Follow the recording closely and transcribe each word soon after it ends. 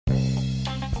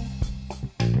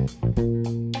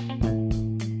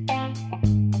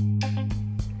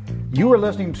You are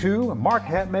listening to Mark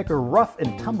Hatmaker Rough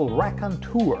and Tumble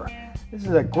Raconteur. This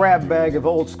is a grab bag of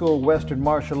old school Western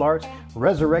martial arts,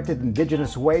 resurrected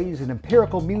indigenous ways, and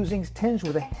empirical musings tinged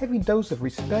with a heavy dose of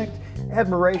respect,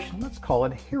 admiration, let's call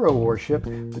it hero worship,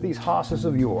 for these hosses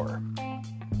of yore.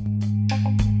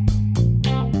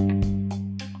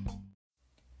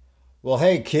 Well,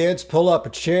 hey kids, pull up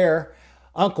a chair.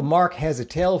 Uncle Mark has a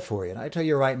tale for you, and I tell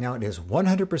you right now, it is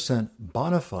 100%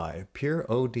 bona fide, pure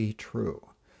OD true.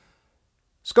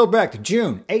 Let's go back to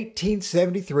June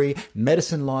 1873,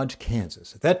 Medicine Lodge,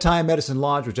 Kansas. At that time, Medicine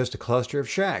Lodge was just a cluster of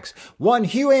shacks. One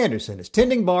Hugh Anderson is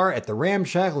tending bar at the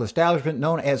ramshackle establishment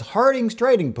known as Harding's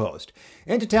Trading Post.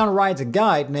 Into town rides a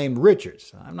guide named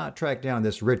Richards. I've not tracked down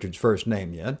this Richards' first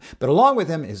name yet, but along with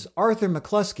him is Arthur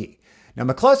McCluskey. Now,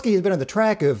 McCluskey has been on the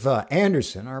track of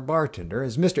Anderson, our bartender,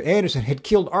 as Mr. Anderson had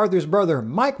killed Arthur's brother,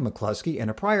 Mike McCluskey, in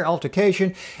a prior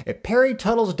altercation at Perry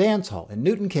Tuttle's Dance Hall in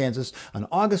Newton, Kansas on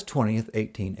August 20th,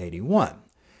 1881.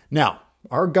 Now,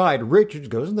 our guide, Richards,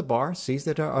 goes in the bar, sees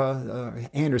that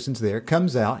Anderson's there,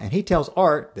 comes out, and he tells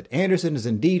Art that Anderson is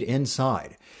indeed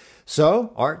inside.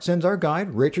 So, Art sends our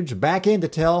guide, Richards, back in to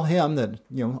tell him that,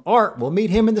 Art will meet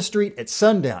him in the street at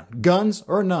sundown, guns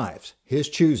or knives, his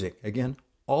choosing. Again,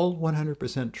 all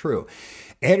 100% true.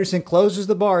 Anderson closes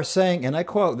the bar saying, and I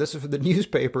quote, this is for the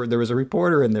newspaper, there was a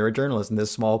reporter in there, a journalist in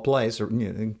this small place, or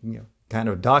kind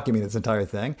of documenting this entire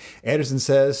thing. Anderson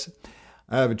says,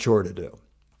 I have a chore to do.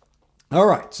 All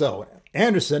right, so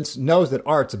Anderson knows that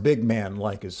Art's a big man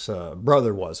like his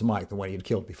brother was, Mike, the one he had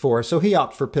killed before, so he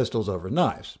opts for pistols over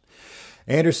knives.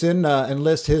 Anderson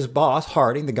enlists his boss,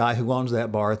 Harding, the guy who owns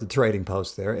that bar at the trading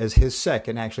post there, as his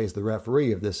second, actually as the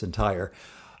referee of this entire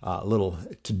little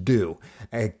to-do.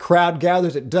 A crowd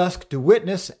gathers at dusk to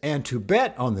witness and to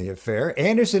bet on the affair.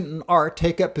 Anderson and Art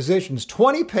take up positions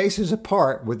 20 paces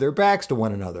apart with their backs to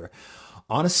one another.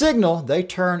 On a signal, they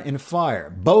turn and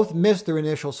fire. Both miss their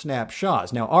initial snap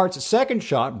shots. Now, Art's second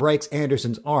shot breaks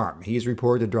Anderson's arm. He's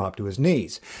reported to drop to his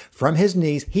knees. From his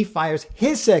knees, he fires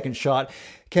his second shot,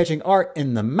 catching Art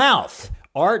in the mouth.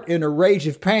 Art, in a rage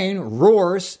of pain,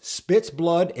 roars, spits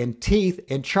blood and teeth,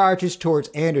 and charges towards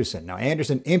Anderson. Now,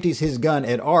 Anderson empties his gun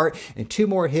at Art, and two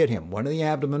more hit him. One in the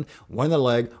abdomen, one in the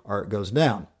leg. Art goes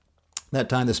down. That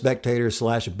time, the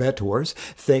spectators/bettors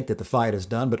think that the fight is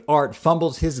done, but Art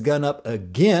fumbles his gun up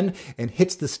again and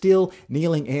hits the still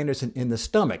kneeling Anderson in the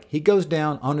stomach. He goes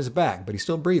down on his back, but he's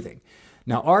still breathing.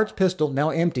 Now, Art's pistol,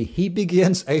 now empty, he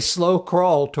begins a slow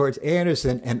crawl towards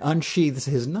Anderson and unsheathes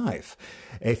his knife.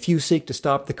 A few seek to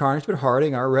stop the carnage, but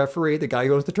Harding, our referee, the guy who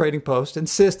goes to the trading post,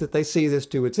 insists that they see this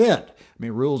to its end. I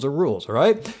mean, rules are rules, all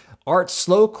right? Art's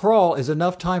slow crawl is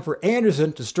enough time for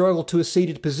Anderson to struggle to a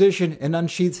seated position and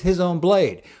unsheathes his own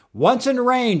blade. Once in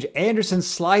range, Anderson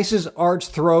slices Art's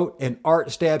throat and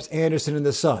Art stabs Anderson in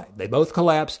the side. They both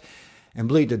collapse and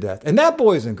bleed to death. And that,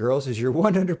 boys and girls, is your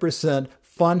 100%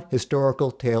 fun historical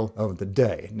tale of the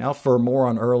day. Now, for more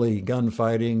on early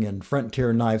gunfighting and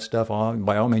frontier knife stuff,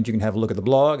 by all means, you can have a look at the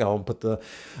blog. I'll put the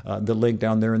link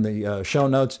down there in the show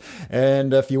notes.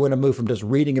 And if you want to move from just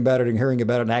reading about it and hearing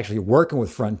about it and actually working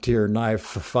with frontier knife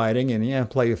fighting and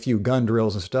play a few gun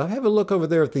drills and stuff, have a look over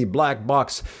there at the Black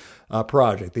Box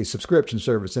project, the subscription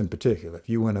service in particular, if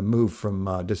you want to move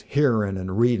from just hearing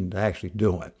and reading to actually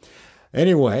doing it.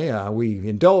 Anyway, we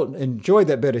enjoyed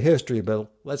that bit of history,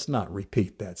 but let's not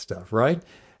repeat that stuff, right?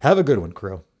 Have a good one,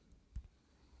 crew.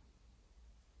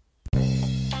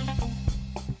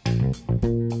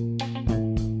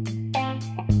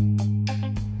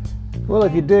 Well,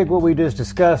 if you dig what we just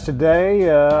discussed today,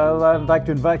 I'd like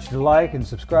to invite you to like and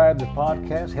subscribe to the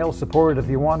podcast. Hell, support it if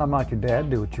you want. I'm not your dad.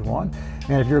 Do what you want.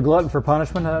 And if you're a glutton for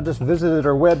punishment, just visit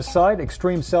our website,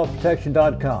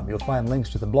 extremeselfprotection.com. You'll find links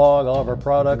to the blog, all of our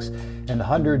products, and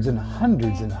hundreds and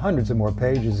hundreds and hundreds of more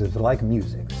pages of like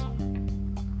musics.